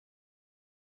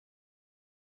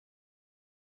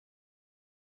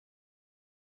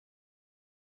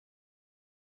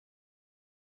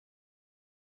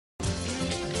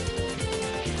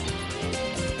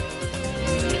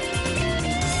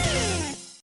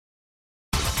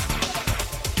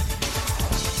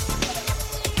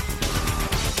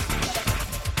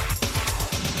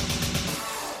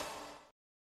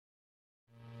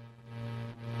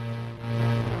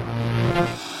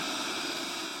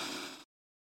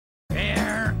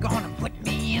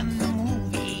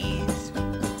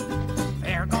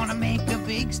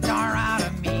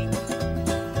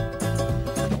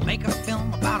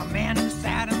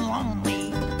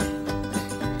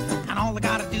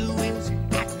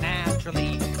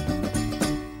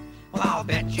I'll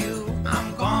bet you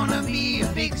I'm gonna be a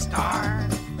big star.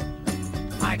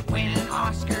 Might win an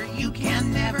Oscar, you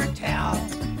can never tell.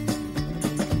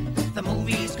 The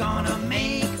movie's gonna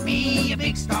make me a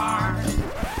big star.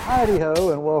 Heidi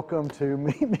ho, and welcome to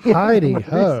Meet Me. Heidi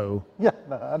ho? Yeah,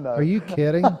 I know. Are you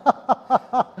kidding?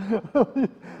 I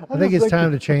think it's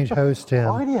time to change host, Tim.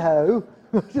 Heidi ho.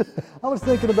 I was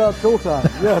thinking about Tool Time.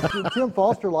 Yeah, Tim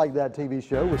Foster liked that TV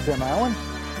show with Tim Allen.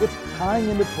 It's tying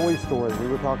into Toy Story. We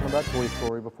were talking about Toy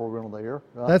Story before we went on the air.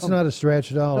 That's not a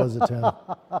stretch at all, is it, Tim?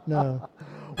 No.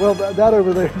 Well, that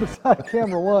over there beside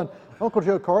camera one, Uncle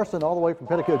Joe Carson, all the way from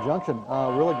Petticoat Junction.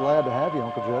 Really glad to have you,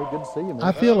 Uncle Joe. Good to see you, man.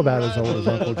 I feel about as old as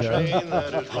Uncle Joe.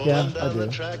 Yeah, I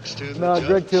do. No,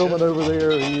 Greg Tillman over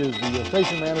there. He is the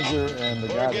station manager and the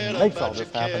guy that makes all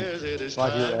this happen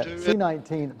right here at C19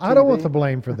 TV. I don't want the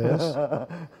blame for this.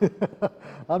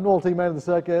 I'm Noel T. Manning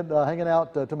II, hanging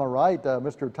out to my right,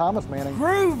 Mr. Thomas Manning.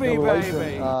 Groovy,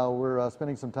 baby! We're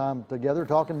spending some time together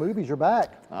talking movies. You're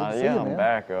back. Good to see you, I'm man.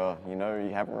 back. You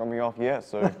haven't run me off yet,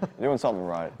 so you're doing something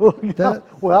right. Well,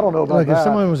 I don't know about Look, that. if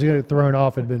someone was going to get thrown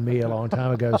off, it'd been me a long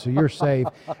time ago, so you're safe.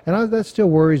 And that still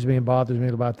worries me and bothers me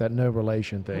about that no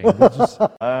relation thing. Just,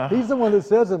 He's the one that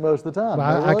says it most of the time.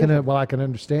 I can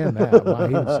understand that, why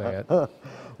he would say it.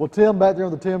 Well, Tim, back there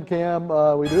on the Tim Cam,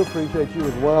 we do appreciate you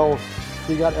as well.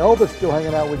 So you got Elvis still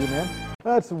hanging out with you, man.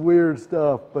 That's weird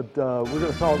stuff, but we're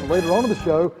going to talk later on in the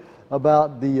show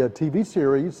about the TV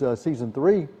series, Season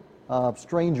 3,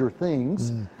 Stranger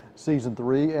Things, Season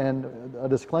 3, and a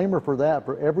disclaimer for that,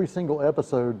 for every single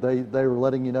episode, they were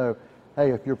letting you know, hey,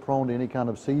 if you're prone to any kind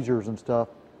of seizures and stuff,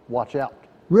 watch out.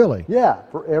 Really? Yeah,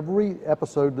 for every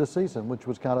episode this season, which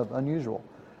was kind of unusual.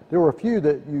 There were a few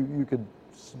that you could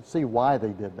see why they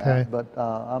did that, Okay. but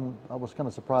I was kind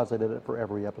of surprised they did it for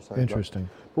every episode. Interesting.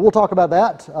 But we'll talk about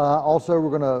that. Also,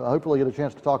 we're going to hopefully get a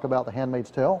chance to talk about The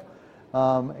Handmaid's Tale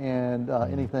and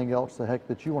anything else the heck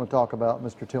that you want to talk about,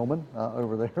 Mr. Tillman,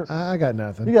 over there. I got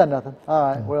nothing. You got nothing.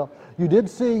 All right. Well, you did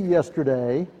see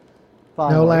yesterday.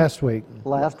 Finally, No, last week.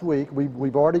 Last week.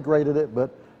 We've already graded it,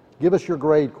 but give us your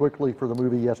grade quickly for the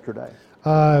movie yesterday.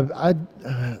 A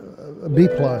B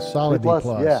plus, solid B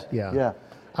plus. Yeah.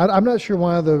 I'm not sure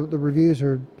why the reviews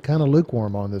are kind of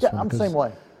lukewarm on this Yeah, one. I'm the same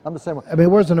way. I'm the same way. I mean,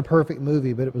 it wasn't a perfect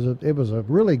movie, but it was a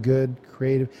really good,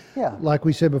 creative. Yeah. Like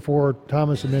we said before,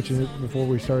 Thomas had mentioned it before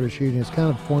we started shooting. It's kind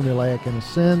of formulaic in a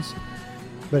sense,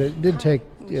 but it did take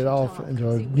it off into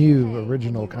a new,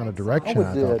 original kind of direction. Oh, it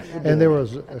I did. thought. It did. And there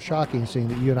was a shocking scene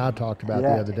that you and I talked about the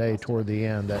Yeah. other day toward the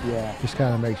end that Yeah. just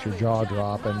kind of makes your jaw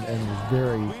drop and was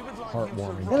very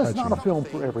heartwarming. And it's not a touching. film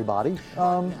for everybody.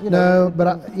 No, but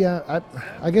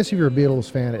I guess if you're a Beatles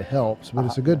fan, it helps. But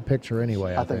it's a good picture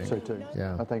anyway. I think so too.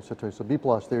 Yeah. I think so too. So B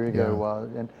plus. There you go.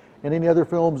 And any other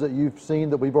films that you've seen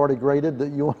that we've already graded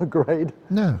that you want to grade?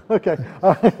 No. Okay.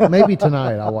 Maybe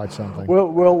tonight I'll watch something.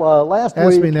 Well, last week.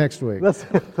 Ask me next week. That's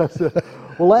it.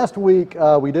 Well, last week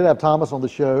we did have Thomas on the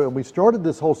show, and we started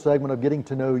this whole segment of getting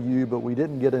to know you, but we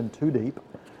didn't get in too deep.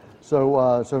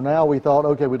 So now we thought,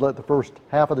 okay, we'd let the first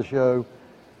half of the show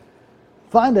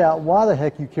find out why the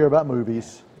heck you care about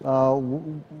movies,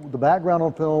 the background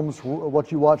on films,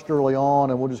 what you watched early on,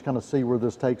 and we'll just kind of see where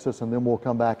this takes us, and then we'll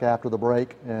come back after the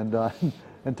break and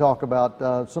and talk about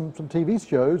some TV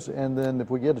shows, and then if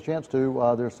we get a chance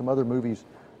to, there's some other movies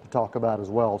to talk about as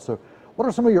well. So what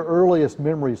are some of your earliest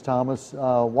memories, Thomas,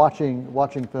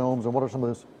 watching films, and what are some of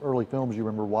those early films you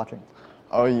remember watching?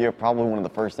 Oh yeah, probably one of the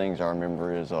first things I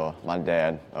remember is my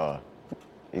dad.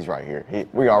 He's right here.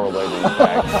 We are related, in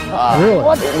fact. Really?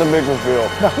 In the Mickelfield.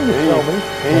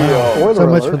 So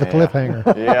much for the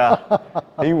cliffhanger. Yeah,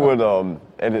 he would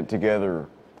edit together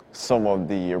some of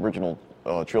the original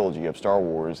trilogy of Star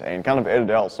Wars and kind of edit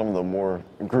out some of the more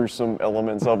gruesome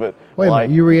elements of it. Wait a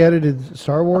minute, you re-edited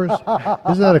Star Wars?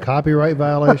 Isn't that a copyright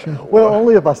violation? Well,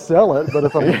 only if I sell it, but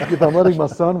if I'm letting my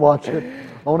son watch it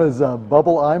on his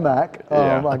Bubble iMac,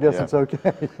 I guess it's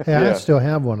okay. Hey, I still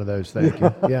have one of those, thank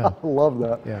you. Yeah. I love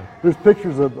that. Yeah. There's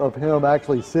pictures of him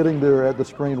actually sitting there at the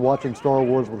screen watching Star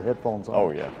Wars with headphones on.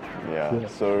 Oh yeah.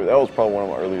 So that was probably one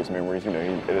of my earliest memories. He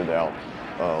edited out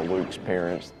Luke's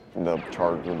parents, the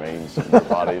charred remains of their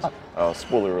bodies.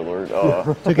 Spoiler alert.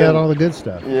 Took out all the good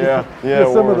stuff. Yeah.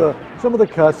 Some of the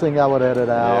cussing I would edit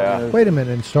out. Yeah. Wait a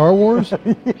minute, in Star Wars?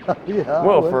 Yeah.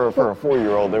 Well, for a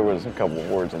 4-year-old, there was a couple of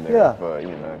words in there. Yeah. But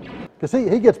Because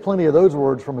he gets plenty of those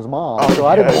words from his mom, so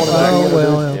I didn't want to.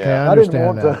 Okay, I I didn't understand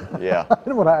want that. to. Yeah. I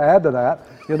didn't want to add to that.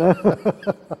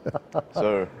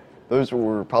 So those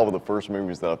were probably the first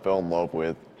movies that I fell in love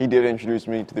with. He did introduce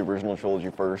me to the original trilogy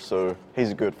first, so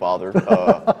he's a good father.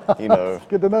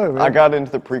 Good to know, man. I got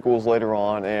into the prequels later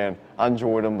on, and I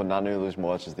enjoyed them, but not nearly as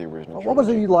much as the original trilogy. What was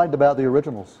it you liked about the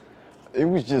originals? It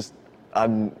was just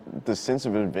the sense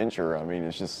of adventure. I mean,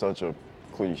 it's just such a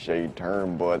cliched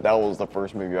term, but that was the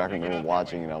first movie I can remember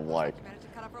watching, and I'm like,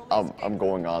 I'm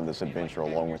going on this adventure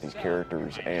along with these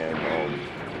characters, and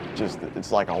just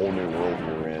it's like a whole new world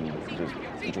you're in. Just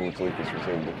George Lucas was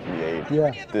able to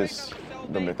create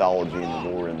the mythology and the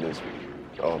lore in this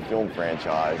film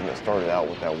franchise, and it started out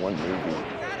with that one movie,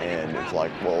 and it's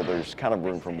like, well, there's kind of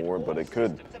room for more, but it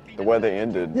could. The way they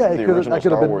ended the original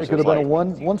Star Wars, it could have been a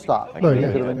one stop. Look,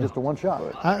 It could have been just a one shot.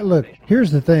 Look,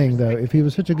 here's the thing, though. If he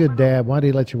was such a good dad, why did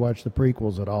he let you watch the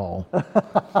prequels at all?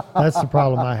 That's the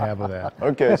problem I have with that.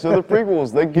 Okay, so the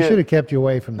prequels, He should have kept you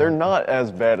away from They're that. not as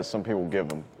bad as some people give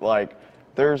them. Like,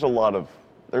 there's a lot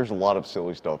of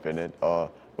silly stuff in it.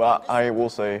 But I will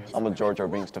say, I'm a Jar Jar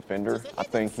Binks defender. I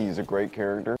think he's a great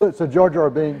character. So Jar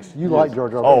Jar Binks, you like Jar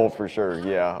Jar Binks? Oh, for sure,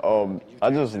 yeah. I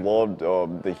just loved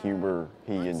the humor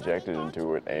he injected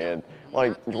into it. And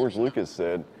like George Lucas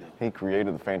said, he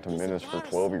created the Phantom Menace for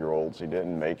 12-year-olds. He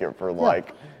didn't make it for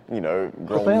grown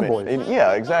fanboys. men.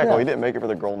 Yeah, exactly. Yeah. He didn't make it for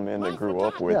the grown men that grew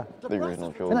up with the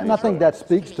original trilogy. And I think that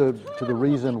speaks to the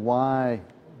reason why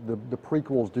the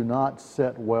prequels do not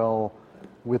set well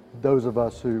with those of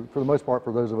us who, for the most part,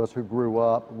 for those of us who grew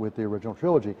up with the original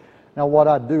trilogy. Now, what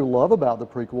I do love about the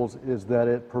prequels is that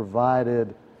it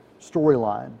provided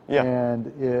storyline, and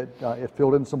it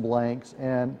filled in some blanks.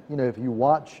 And if you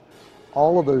watch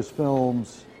all of those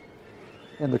films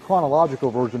in the chronological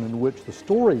version in which the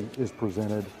story is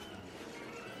presented,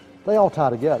 they all tie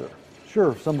together.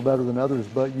 Sure, some are better than others,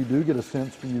 but you do get a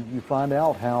sense, you find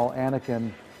out how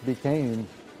Anakin became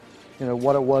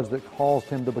what it was that caused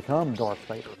him to become Darth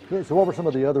Vader. So what were some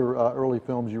of the other early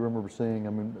films you remember seeing,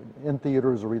 in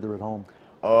theaters or either at home,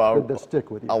 that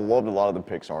stick with you? I loved a lot of the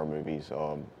Pixar movies.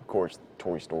 Of course,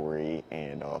 Toy Story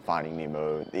and Finding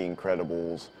Nemo, The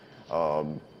Incredibles,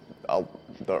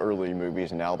 the early movies,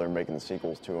 and now they're making the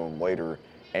sequels to them later.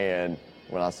 And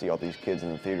when I see all these kids in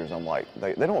the theaters, I'm like,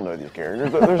 they don't know these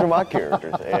characters. Those are my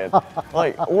characters. And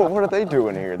like, what are they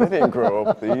doing here? They didn't grow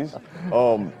up with these.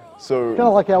 So kind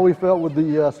of like how we felt with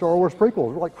the Star Wars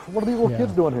prequels. We're like, what are these little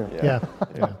kids doing here?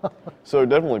 Yeah. So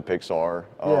definitely Pixar.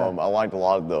 I liked a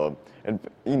lot of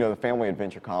the family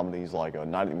adventure comedies like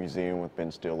Night at the Museum with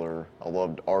Ben Stiller. I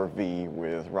loved RV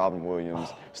with Robin Williams.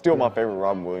 Still my favorite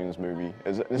Robin Williams movie.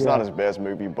 It's not his best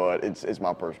movie, but it's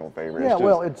my personal favorite.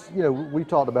 Yeah, it's we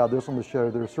talked about this on the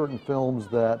show. There are certain films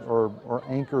that are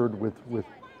anchored with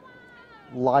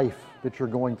life that you're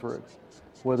going through,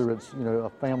 whether it's a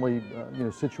family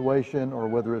situation or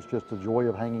whether it's just the joy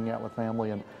of hanging out with family.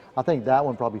 And I think that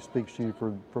one probably speaks to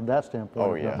you from that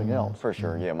standpoint, if nothing else. For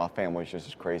sure. Yeah, my family's just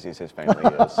as crazy as his family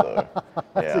is. So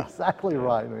That's exactly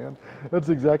right, man. That's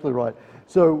exactly right.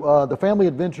 So the family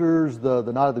adventures, the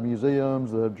Night at the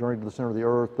Museums, the Journey to the Center of the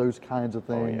Earth, those kinds of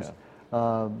things.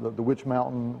 The Witch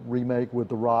Mountain remake with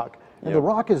The Rock. And The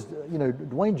Rock is,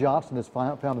 Dwayne Johnson has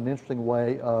found an interesting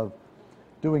way of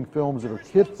doing films that are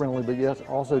kid-friendly, but yes,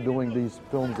 also doing these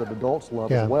films that adults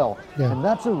love as well. Yeah. And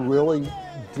that's a really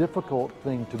difficult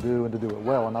thing to do and to do it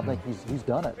well. And I think he's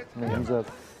done it. I mean,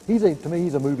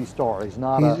 he's a movie star. He's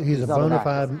not he's a bona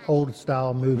fide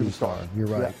old-style movie star. You're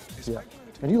right. Yeah.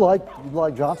 And you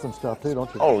like Johnson stuff too,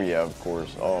 don't you? Oh yeah, of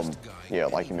course.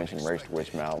 Like you mentioned, Race to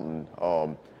Witch Mountain.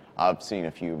 I've seen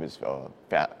a few of his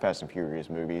Fast and Furious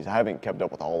movies. I haven't kept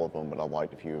up with all of them, but I've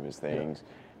liked a few of his things.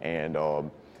 And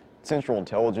Central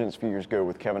Intelligence a few years ago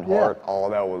with Kevin Hart. Oh,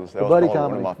 that was probably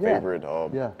one of my favorite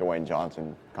Dwayne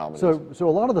Johnson comedies. So a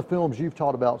lot of the films you've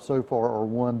talked about so far are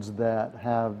ones that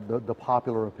have the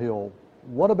popular appeal.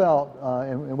 What about,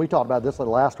 and we talked about this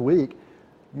last week,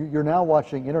 you're now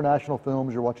watching international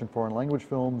films, you're watching foreign language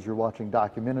films, you're watching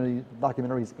documentaries,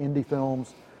 indie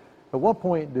films. At what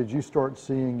point did you start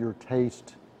seeing your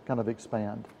taste kind of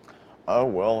expand? Oh,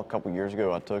 well, a couple years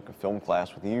ago I took a film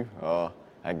class with you.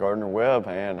 At Gardner Webb,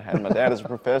 and had my dad as a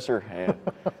professor, and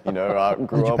I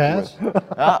grew up. Did you pass?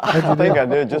 I think I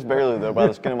did, just barely though, by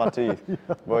the skin of my teeth.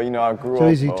 But I grew up. So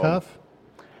is he tough?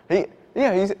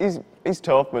 He's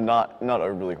tough, but not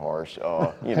overly harsh.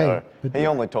 He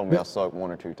only told me I sucked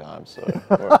 1 or 2 times, so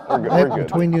we're good.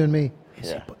 Between you and me,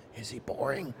 is he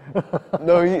boring?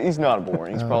 No, he's not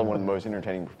boring. He's probably one of the most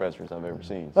entertaining professors I've ever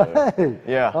seen. So, hey,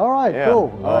 yeah. All right, yeah.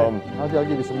 cool. I'll give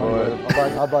you some money.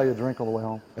 I'll buy you a drink on the way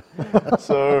home.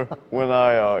 So when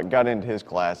I got into his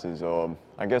classes,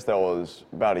 I guess that was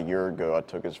about a year ago. I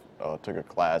took a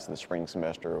class in the spring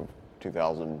semester of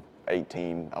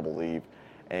 2018, I believe,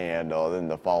 and then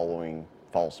the following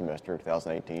fall semester,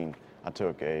 2018, I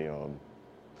took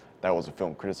that was a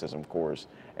film criticism course,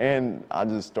 and I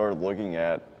just started looking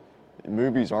at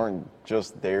movies aren't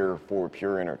just there for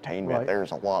pure entertainment. Right. There's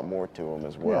a lot more to them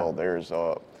as well.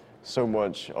 Yeah. so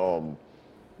much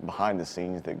behind the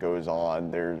scenes that goes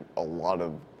on. There's a lot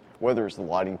of, whether it's the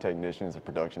lighting technicians, the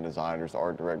production designers, the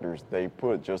art directors, they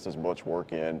put just as much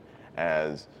work in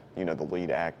as, you know, the lead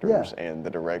actors and the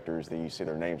directors that you see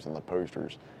their names on the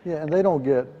posters. Yeah, and they don't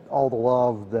get all the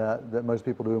love that most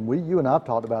people do. And you and I have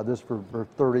talked about this for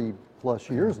 30 plus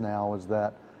years now, is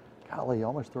that, golly,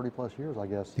 almost 30 plus years, I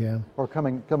guess. Yeah. Or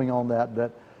coming on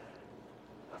that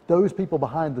those people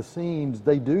behind the scenes,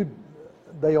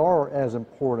 they are as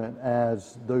important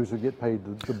as those who get paid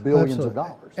the billions of Absolutely.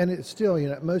 dollars. And it's still, you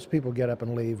know, most people get up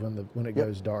and leave when it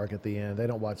goes dark at the end. They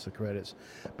don't watch the credits,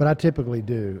 but I typically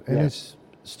do, and it's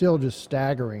still just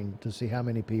staggering to see how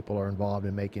many people are involved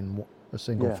in making a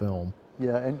single film.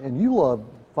 Yeah, and you love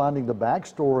finding the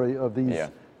backstory of these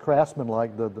craftsmen,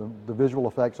 like the visual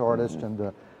effects artists and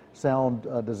the sound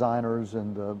designers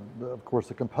and of course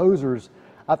the composers.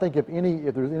 I think if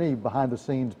there's any behind the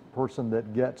scenes person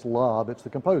that gets love, it's the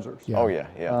composers. Oh yeah,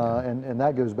 yeah. And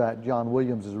that goes back. John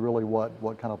Williams is really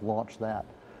what kind of launched that.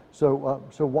 So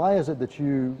why is it that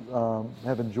you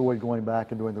have enjoyed going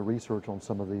back and doing the research on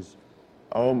some of these?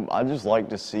 I just like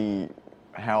to see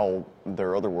how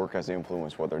their other work has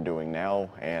influenced what they're doing now,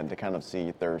 and to kind of see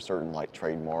if there are certain like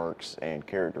trademarks and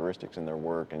characteristics in their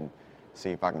work, and see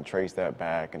if I can trace that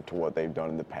back into what they've done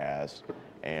in the past.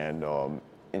 And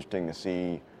interesting to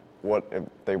see what if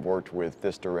they've worked with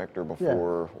this director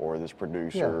before, or this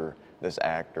producer, this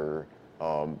actor.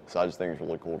 So I just think it's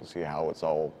really cool to see how it's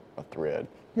all a thread.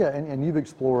 Yeah, and you've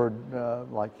explored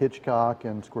like Hitchcock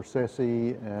and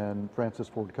Scorsese and Francis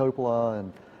Ford Coppola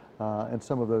and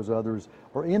some of those others,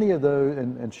 or any of those,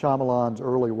 and Shyamalan's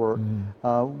early work.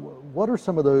 What are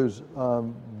some of those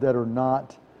that are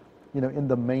not, you know, in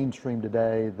the mainstream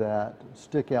today that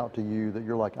stick out to you that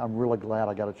you're like, I'm really glad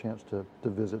I got a chance to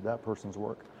visit that person's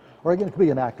work? Or again, it could be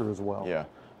an actor as well. Yeah.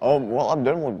 Well, I've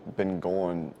definitely been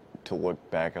going to look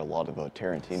back at a lot of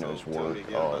Tarantino's work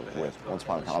with Once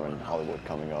Upon a Time in Hollywood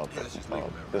coming up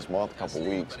this month, a couple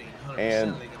weeks.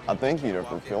 And I think, you know,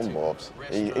 for film buffs,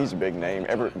 he's a big name.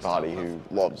 Everybody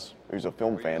who's a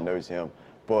film fan knows him.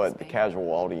 But the casual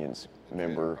audience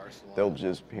member, they'll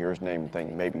just hear his name and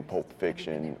think maybe Pulp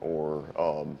Fiction or,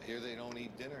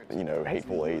 you know,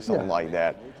 Hateful Eight, something like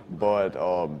that. But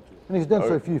and he's done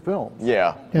so few films.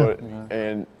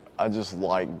 And I just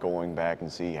like going back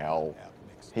and see how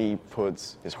he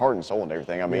puts his heart and soul in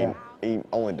everything. I mean, he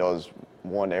only does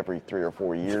one every 3 or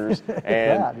 4 years,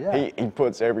 and he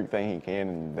puts everything he can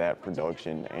in that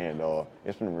production, and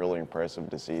it's been really impressive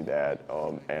to see that.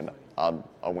 And I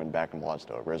went back and watched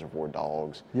Reservoir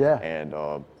Dogs, and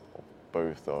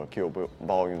both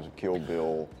volumes of Kill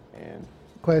Bill. And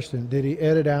Question: did he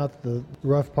edit out the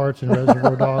rough parts in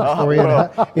Reservoir Dogs for you?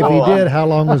 If he did, how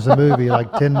long was the movie?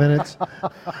 Like 10 minutes?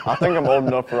 I think I'm old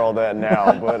enough for all that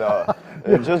now, but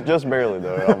just barely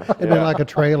though. It'd been like a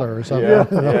trailer or something.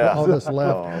 All this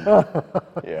left.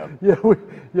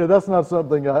 That's not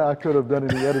something I could have done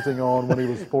any editing on when he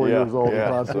was 4 years old.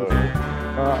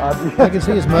 I can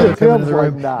see his mother coming in the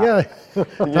room.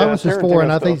 Thomas is 4,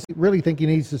 and I really think he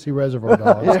needs to see Reservoir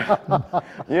Dogs.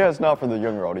 It's not for the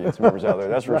younger audience members out there,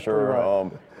 that's for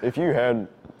sure. If you had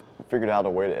figured out a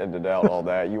way to edit out all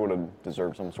that, you would have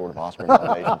deserved some sort of Oscar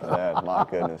nomination for that. My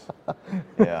goodness.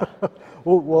 Yeah.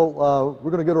 Well,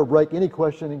 we're going to go to a break. Any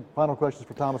final questions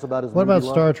for Thomas about his movie? What about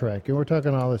Star Trek? And we're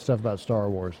talking all this stuff about Star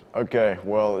Wars. Okay,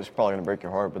 well, it's probably going to break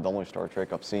your heart, but the only Star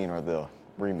Trek I've seen are the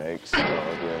remakes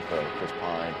with Chris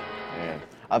Pine. And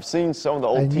I've seen some of the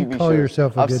old TV shows. And you call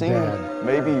yourself a I've good seen dad.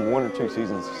 maybe 1 or 2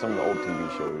 seasons of some of the old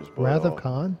TV shows. But, Wrath of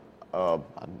Khan? I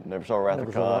never saw Wrath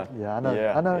of Khan. I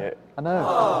know.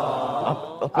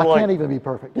 I can't even be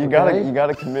perfect. You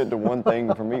gotta commit to one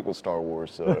thing for me with Star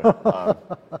Wars. So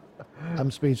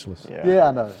I'm speechless.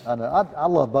 I know. I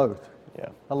love both. Yeah.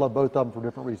 I love both of them for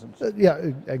different reasons.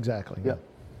 Exactly.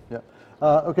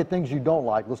 Okay, things you don't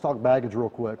like. Let's talk baggage real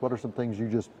quick. What are some things you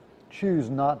just choose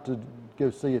not to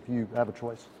go see if you have a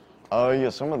choice?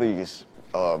 Some of these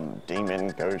demon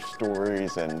ghost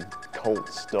stories and cult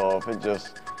stuff, it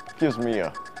just gives me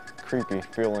a creepy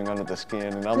feeling under the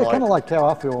skin, and I'm like, kind of like how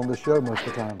I feel on this show most of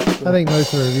the time. I think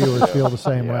most of the viewers feel the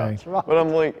same way. Right. But I'm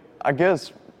like, I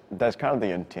guess that's kind of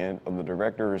the intent of the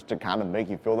director, is to kind of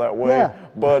make you feel that way. Yeah.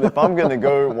 But if I'm gonna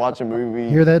go watch a movie,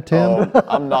 Hear that, Tim?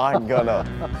 I'm not gonna.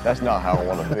 That's not how I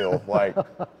want to feel. Like,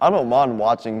 I don't mind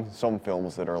watching some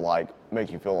films that are like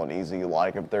make you feel uneasy,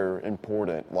 like if they're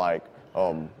important, like.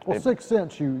 Sixth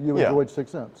Sense, you enjoyed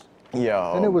Sixth Sense.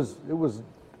 Yeah. And it was.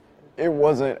 It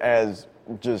wasn't as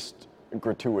just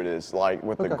gratuitous, like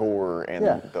with the gore and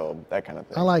that kind of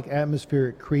thing. I like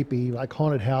atmospheric, creepy, like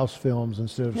haunted house films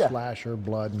instead of slasher,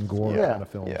 blood and gore kind of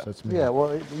films. Yeah. That's me. Yeah,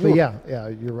 well, But yeah,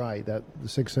 you're right. That The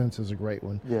Sixth Sense is a great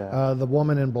one. Yeah. The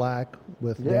Woman in Black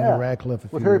with Daniel Radcliffe a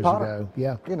few with Harry years Potter. ago.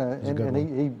 Yeah, You know, it's a good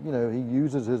and one. he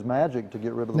uses his magic to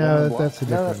get rid of the No, woman in black. that's a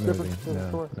different No, movie. different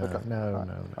story. No, Okay. no, All right.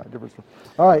 no. All right, different story.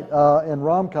 All right, and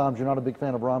rom-coms, you're not a big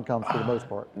fan of rom-coms for the most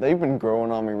part. They've been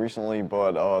growing on me recently,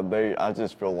 but I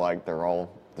just feel like they're all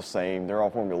the same. They're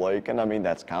all formulaic, and I mean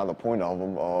that's kind of the point of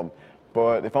them.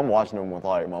 But if I'm watching them with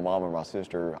like my mom or my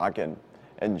sister, I can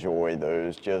enjoy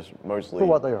those just mostly For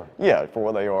what they are. Yeah, for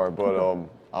what they are. But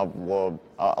I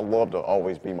love to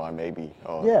always be my maybe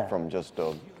from just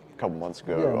a couple months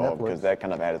ago because that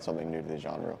kind of added something new to the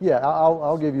genre. Yeah,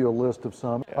 I'll give you a list of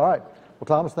some. All right. Well,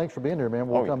 Thomas, thanks for being here, man.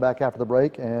 We'll come back after the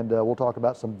break, and we'll talk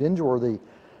about some binge-worthy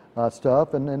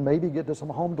stuff and maybe get to some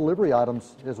home delivery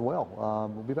items as well.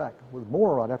 We'll be back with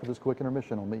more right after this quick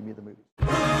intermission on Meet Me at the Movies.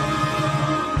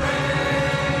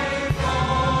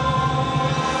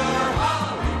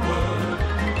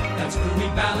 That's Hooey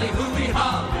Valley, Hooey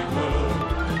Hollywood,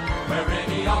 where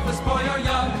any office boy or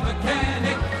young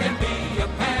mechanic can be a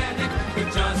panic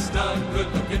with just a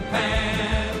good-looking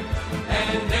pan.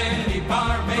 And any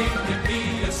barmaid can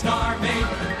be a star maid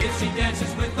if she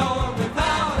dances with or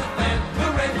without a fan.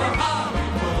 Hooray for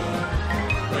Hollywood,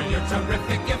 where you're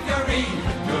terrific if you're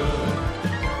even good,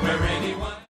 where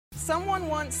anyone... Someone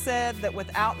once said that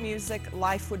without music,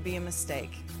 life would be a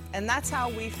mistake. And that's how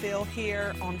we feel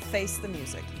here on Face the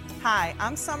Music. Hi,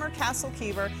 I'm Summer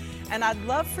Castle-Keever, and I'd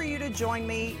love for you to join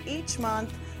me each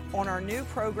month on our new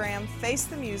program, Face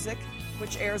the Music,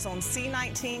 which airs on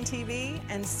C19 TV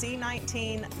and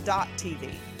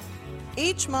C19.TV.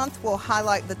 Each month we'll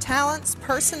highlight the talents,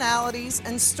 personalities,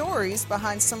 and stories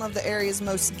behind some of the area's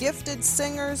most gifted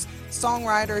singers,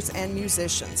 songwriters, and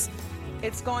musicians.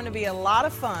 It's going to be a lot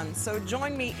of fun, so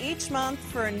join me each month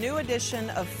for a new edition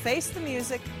of Face the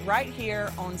Music right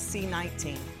here on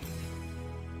C19.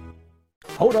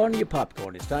 Hold on to your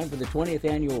popcorn. It's time for the 20th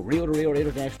Annual Reel to Reel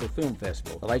International Film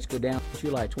Festival. The lights go down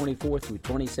July 24th through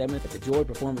 27th at the Joy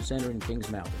Performance Center in Kings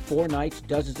Mountain. 4 nights,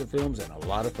 dozens of films, and a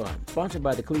lot of fun. Sponsored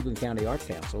by the Cleveland County Art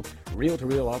Council, Reel to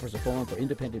Reel offers a forum for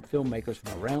independent filmmakers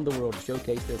from around the world to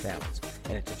showcase their talents.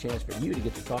 And it's a chance for you to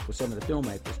get to talk with some of the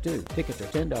filmmakers, too. Tickets are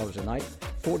 $10 a night,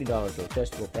 $40 for a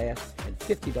festival pass, and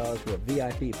 $50 for a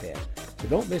VIP pass. So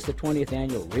don't miss the 20th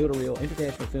Annual Reel to Reel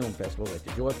International Film Festival at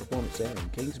the Joy Performance Center in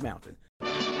Kings Mountain.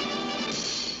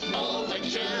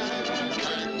 Overture,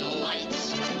 curtain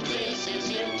lights, this is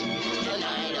it, the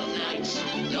night of nights.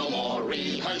 No more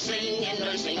rehearsing and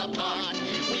nursing a part.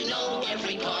 We know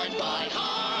every part by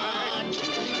heart.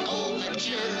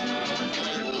 Overture,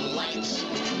 curtain lights,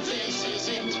 this is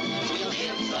it. We'll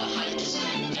hit the heights,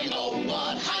 and oh,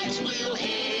 what heights we'll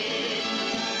hit.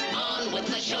 On with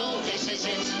the show, this is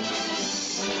it.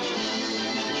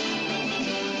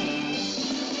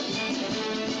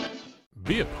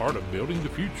 Be a part of building the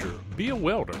future. Be a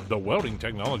welder. The Welding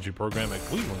Technology program at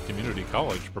Cleveland Community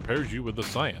College prepares you with the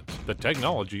science, the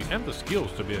technology, and the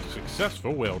skills to be a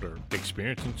successful welder.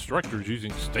 Experienced instructors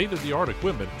using state-of-the-art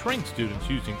equipment train students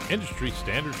using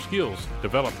industry-standard skills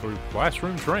developed through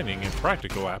classroom training and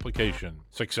practical application.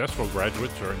 Successful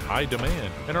graduates are in high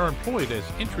demand and are employed as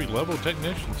entry-level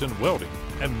technicians in welding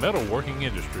and metalworking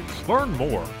industries. Learn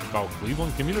more. Call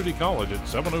Cleveland Community College at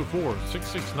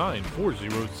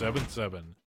 704-669-4077.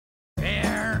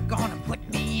 They're gonna put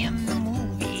me in the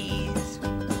movies.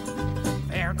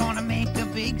 They're gonna make a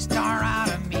big star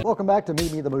out of me. Welcome back to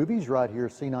Meet Me at the Movies right here,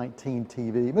 C19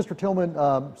 TV. Mr. Tillman,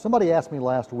 somebody asked me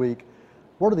last week,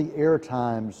 what are the air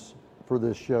times for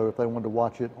this show if they wanted to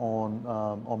watch it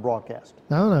on broadcast?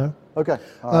 No. Okay.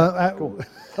 All right. Cool.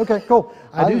 Okay, cool.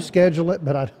 I do schedule it,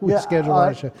 but I don't schedule a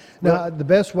lot of shows. Now, the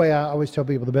best way, I always tell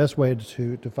people, the best way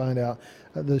to find out,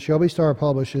 the Shelby Star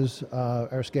publishes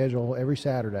our schedule every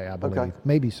Saturday, I believe. Okay.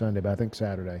 Maybe Sunday, but I think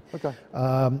Saturday. Okay.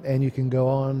 And you can go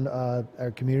on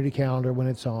our community calendar when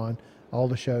it's on. All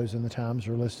the shows and the times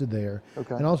are listed there.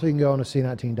 Okay. And also you can go on to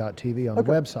C19.TV on the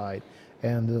website,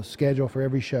 and the schedule for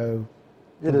every show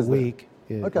for the week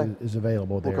is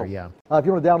available there, cool. yeah. If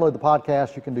you want to download the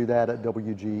podcast, you can do that at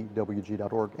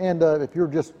wg.org. And if you're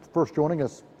just first joining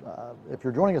us, if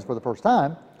you're joining us for the first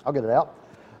time, I'll get it out.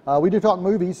 We do talk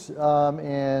movies,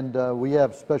 and we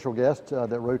have special guests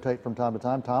that rotate from time to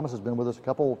time. Thomas has been with us a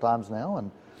couple of times now,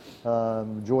 and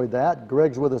enjoyed that.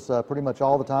 Greg's with us pretty much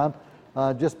all the time,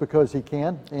 just because he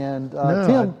can. And No,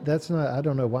 Tim, that's not, I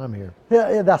don't know why I'm here.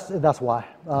 yeah, that's why.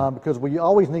 Because we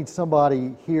always need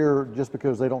somebody here just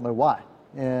because they don't know why.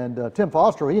 And Tim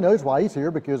Foster, he knows why he's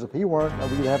here, because if he weren't,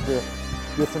 we'd have to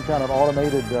get some kind of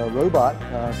automated robot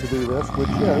to do this, which,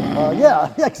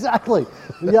 yeah, exactly.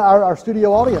 Yeah, our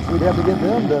studio audience, we'd have to get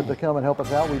them to come and help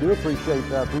us out. We do appreciate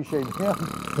them.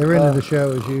 They're into the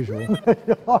show as usual.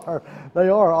 They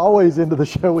are always into the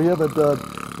show. We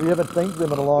haven't thanked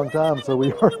them in a long time, so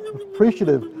we are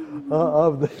appreciative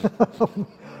of them.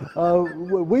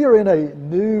 We are in a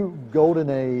new golden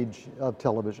age of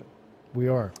television. We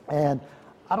are. And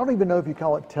I don't even know if you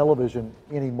call it television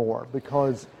anymore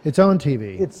because it's on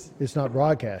TV. It's not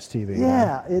broadcast TV.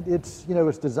 Yeah,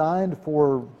 it's designed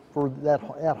for that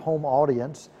at-home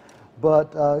audience,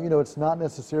 but it's not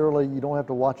necessarily, you don't have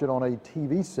to watch it on a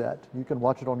TV set. You can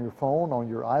watch it on your phone, on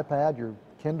your iPad, your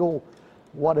Kindle,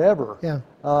 whatever. Yeah.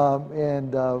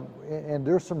 And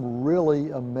there's some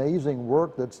really amazing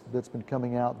work that's been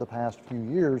coming out the past few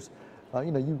years.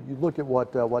 You look at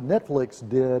what Netflix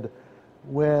did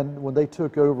when they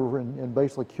took over and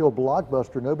basically killed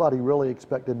Blockbuster. Nobody really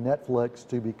expected Netflix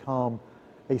to become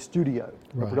a studio,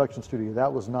 a production studio.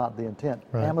 That was not the intent.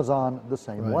 Right. Amazon the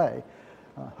same way.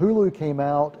 Hulu came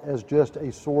out as just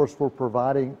a source for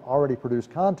providing already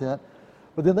produced content,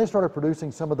 but then they started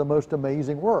producing some of the most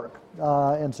amazing work.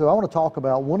 And so I want to talk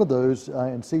about one of those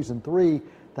in season 3,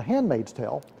 The Handmaid's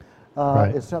Tale.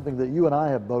 It's something that you and I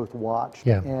have both watched.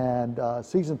 Yeah. And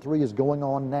season 3 is going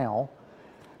on now.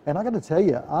 And I got to tell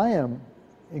you, I am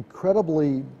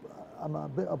incredibly, I'm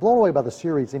blown away by the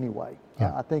series anyway.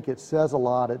 Yeah. I think it says a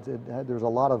lot. There's a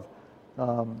lot of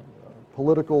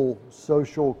political,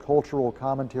 social, cultural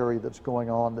commentary that's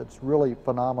going on that's really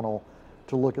phenomenal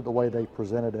to look at the way they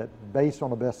presented it, based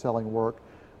on a best-selling work.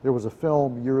 There was a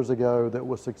film years ago that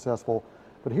was successful,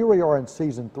 but here we are in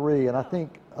season 3, and I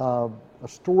think a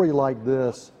story like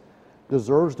this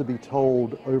deserves to be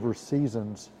told over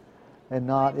seasons and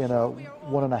not in a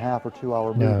 1.5 or 2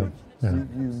 hour movie. No.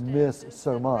 You miss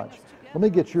so much. Let me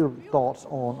get your thoughts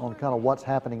on kind of what's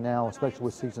happening now, especially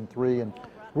with season 3, and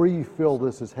where you feel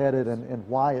this is headed and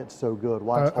why it's so good.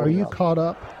 Why it's Are you up. caught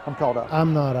up? I'm caught up.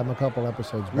 I'm not. I'm a couple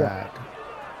episodes back.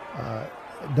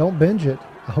 Don't binge it.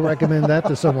 I'll recommend that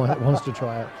to someone that wants to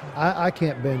try it. I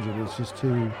can't binge it. It's just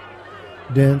too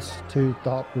dense, too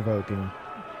thought-provoking,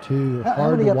 too How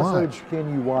hard many to watch. episodes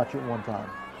can you watch at one time?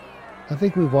 I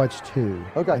think we've watched 2.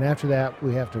 Okay. And after that,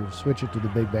 we have to switch it to the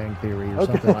Big Bang Theory or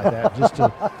something like that, just to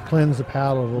cleanse the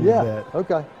palate a little bit.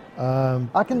 Okay.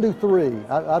 I can do 3.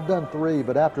 I've done 3,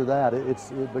 but after that,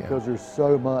 because there's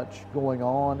so much going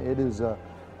on.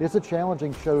 It's a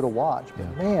challenging show to watch.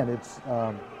 But man, it's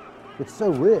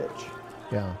so rich.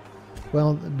 Yeah.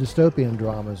 Well, dystopian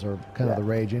dramas are kind of the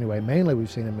rage anyway. Mainly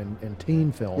we've seen them in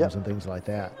teen films and things like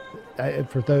that.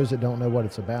 For those that don't know what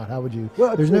it's about, how would you,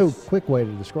 there's no quick way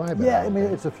to describe it. Yeah, I mean,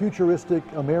 it's a futuristic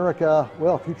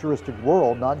futuristic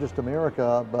world, not just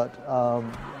America, but a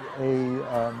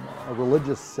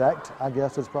religious sect, I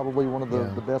guess is probably one of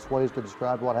the best ways to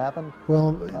describe what happened.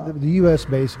 Well, the U.S.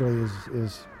 basically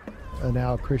is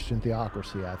now a Christian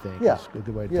theocracy, I think. Yeah. Is a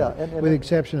good way to Yeah, put it. and With the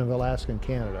exception of Alaska and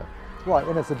Canada. Right,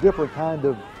 and it's a different kind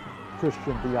of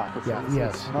Christian theocracy. Yeah,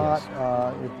 It's not,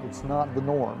 it's not the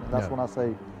norm. And that's when I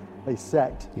say a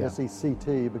sect,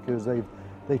 S-E-C-T, because they've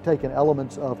taken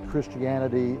elements of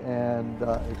Christianity and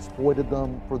exploited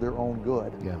them for their own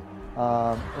good. Yeah.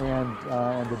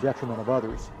 And the detriment of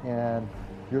others. And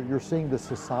you're seeing the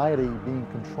society being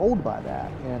controlled by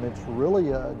that, and it's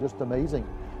really just amazing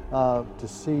to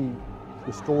see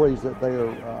the stories that they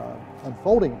are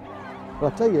unfolding.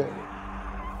 But I'll tell you,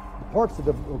 the parts that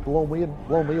have blown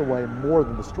me away more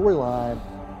than the storyline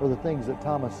are the things that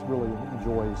Thomas really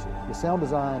enjoys. The sound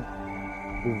design,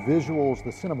 the visuals,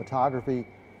 the cinematography.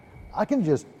 I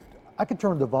can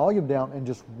turn the volume down and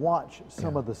just watch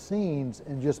some of the scenes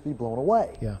and just be blown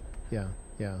away. Yeah.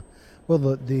 Well,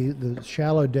 the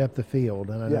shallow depth of field,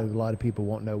 and I know a lot of people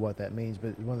won't know what that means,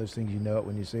 but it's one of those things you know it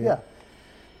when you see it.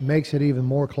 Makes it even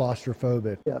more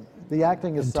claustrophobic. Yeah, the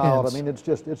acting is solid. I mean, it's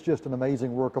just an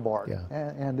amazing work of art. Yeah.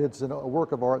 And it's a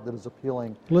work of art that is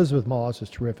appealing. Elizabeth Moss is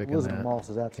terrific in that. Elizabeth Moss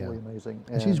is absolutely amazing.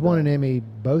 And she's won an Emmy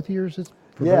both years?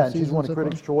 And she's won a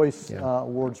Critics' Choice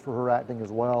Awards for her acting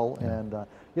as well. Yeah. And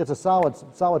it's a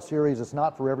solid series. It's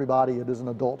not for everybody. It is an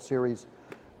adult series.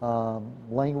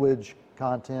 Language,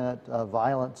 content,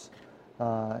 violence,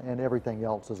 and everything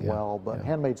else as well. But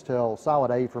Handmaid's Tale, solid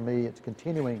A for me. It's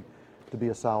continuing to be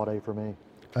a solid A for me.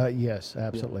 Yes,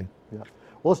 absolutely. Yeah.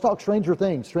 Well, let's talk Stranger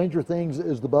Things. Stranger Things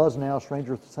is the buzz now.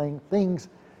 Stranger Things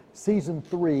season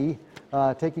 3,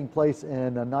 taking place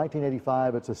in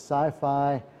 1985. It's a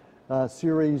sci-fi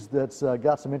series that's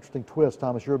got some interesting twists.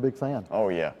 Thomas, you're a big fan. Oh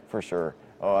yeah, for sure.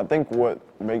 I think what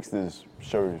makes this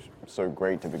show so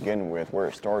great to begin with, where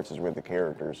it starts, is with the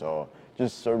characters.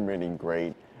 Just so many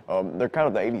great They're kind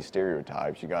of the 80s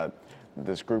stereotypes. You got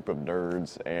this group of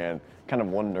nerds, and kind of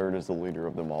one nerd is the leader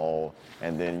of them all,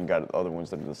 and then you got other ones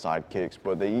that are the sidekicks,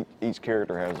 but each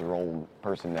character has their own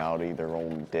personality, their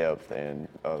own depth, and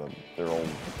their own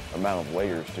amount of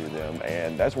layers to them,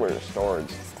 and that's where it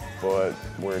starts. But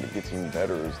where it gets even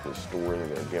better is the story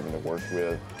that they're given to work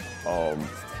with.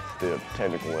 The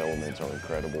technical elements are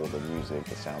incredible, the music,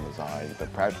 the sound design, the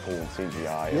practical and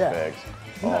CGI effects.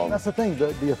 That's the thing,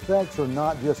 the effects are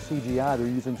not just CGI, they're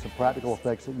using some practical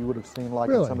effects that you would have seen like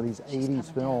in some of these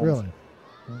 80s films.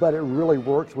 But it really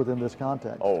works within this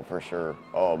context. Oh, for sure.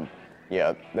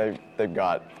 Yeah, they've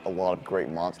got a lot of great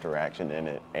monster action in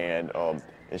it, and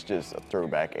it's just a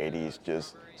throwback 80s,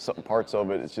 just some parts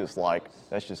of it, it's just like,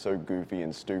 that's just so goofy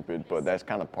and stupid, but that's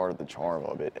kind of part of the charm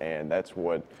of it, and that's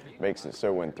what makes it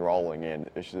so enthralling, and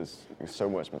it's just so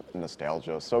much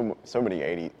nostalgia, so many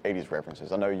 80s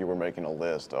references. I know you were making a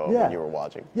list when you were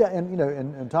watching. Yeah, and you know,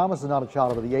 and Thomas is not a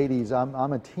child of the 80s.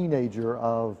 I'm a teenager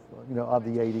of the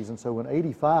 80s, and so in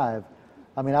 '85,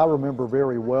 I mean, I remember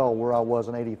very well where I was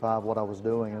in '85, what I was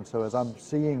doing, and so as I'm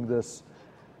seeing this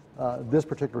this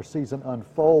particular season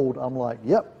unfold, I'm like,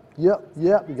 yep. You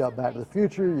got Back to the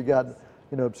Future. You got,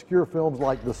 obscure films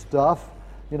like The Stuff,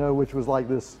 which was like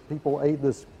this. People ate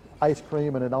this ice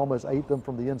cream and it almost ate them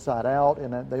from the inside out,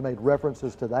 and they made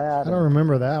references to that. I don't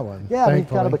remember that one. Yeah, I mean,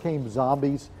 kind of became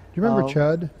zombies. Do you remember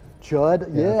Chud?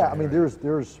 Chud, yeah. Okay, I mean,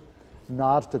 there's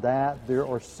nods to that. There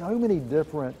are so many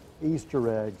different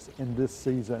Easter eggs in this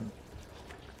season.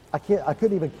 I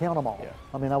couldn't even count them all. Yeah.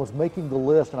 I mean, I was making the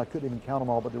list and I couldn't even count them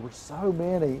all, but there were so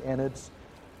many, and it's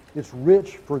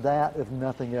rich for that, if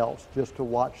nothing else, just to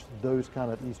watch those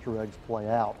kind of Easter eggs play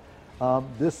out.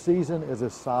 This season is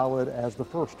as solid as the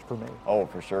first for me. Oh,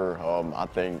 for sure. I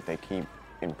think they keep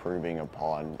improving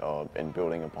upon and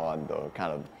building upon the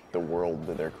kind of the world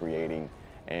that they're creating.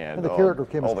 And the character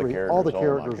chemistry, all the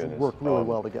characters work really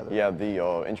well together. Yeah,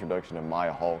 the introduction of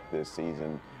Maya Hawke this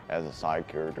season as a side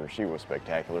character, she was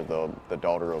spectacular. The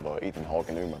daughter of Ethan Hawke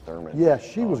and Uma Thurman. Yeah,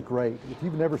 she was great. If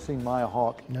you've never seen Maya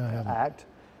Hawke act,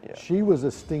 she was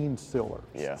a Steen Stiller.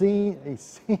 Yeah.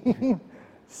 Steen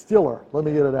Stiller. Let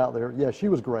me get it out there. Yeah, she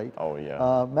was great. Oh,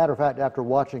 yeah. Matter of fact, after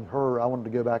watching her, I wanted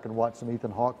to go back and watch some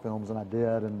Ethan Hawke films, and I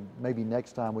did. And maybe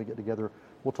next time we get together,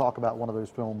 we'll talk about one of those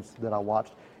films that I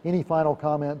watched. Any final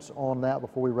comments on that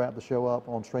before we wrap the show up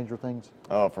on Stranger Things?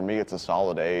 For me, it's a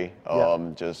solid A.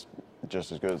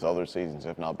 Just as good as other seasons,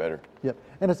 if not better. Yep,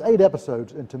 and it's 8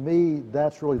 episodes, and to me,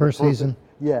 that's really per season.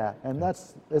 Yeah, and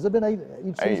has it been 8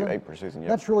 each season? 8 per season. Yep.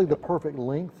 That's really the perfect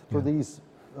length for these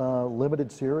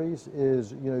limited series.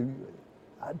 Is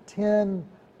 10,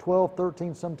 12,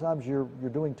 13. Sometimes you're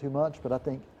doing too much, but I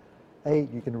think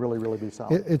 8 you can really be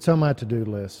solid. It's on my to-do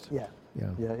list. Yeah.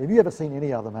 If you haven't seen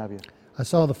any of them, have you? I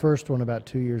saw the first one about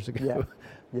 2 years ago.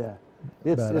 Yeah.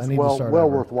 It's well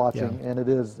worth watching, and it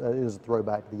is a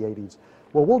throwback to the 80s.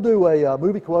 Well, we'll do a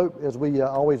movie quote as we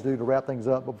always do to wrap things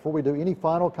up. But before we do, any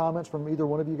final comments from either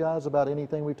one of you guys about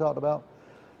anything we've talked about?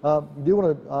 You do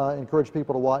want to encourage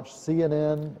people to watch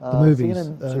CNN. The movies,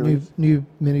 CNN new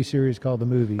miniseries called The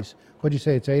Movies. What'd you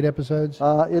say? It's 8 episodes.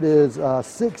 It is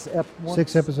 6 episodes.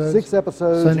 6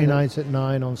 episodes. Sunday nights at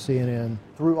 9 on CNN.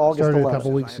 Through August 11th. Started a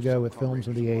couple weeks ago with films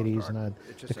of the 80s, and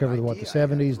they cover the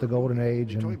 70s, the Golden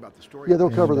Age, and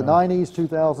they'll cover the 90s,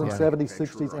 2000s, 70s,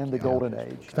 60s, and the Golden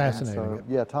Age. Fascinating.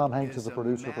 So, Tom Hanks is the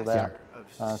producer for that.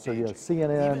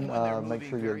 CNN, make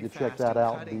sure you check that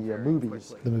out. The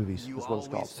movies. The movies. Is what it's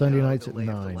called. Sunday nights at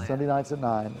 9. Sunday nights at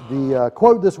 9. The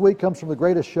quote this week comes from The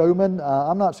Greatest Showman.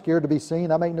 I'm not scared to be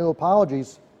seen. I make no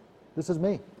apologies. This is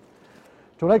me.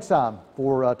 Till next time,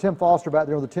 for Tim Foster back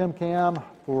there on the Tim Cam,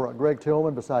 for Greg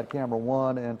Tillman beside camera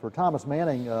 1, and for Thomas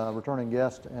Manning, returning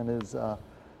guest, and his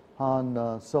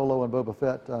Han Solo and Boba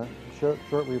Fett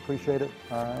shirt. We appreciate it.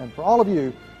 And for all of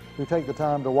you who take the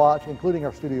time to watch, including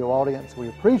our studio audience, we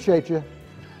appreciate you.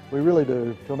 We really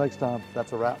do. Till next time,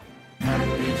 that's a wrap.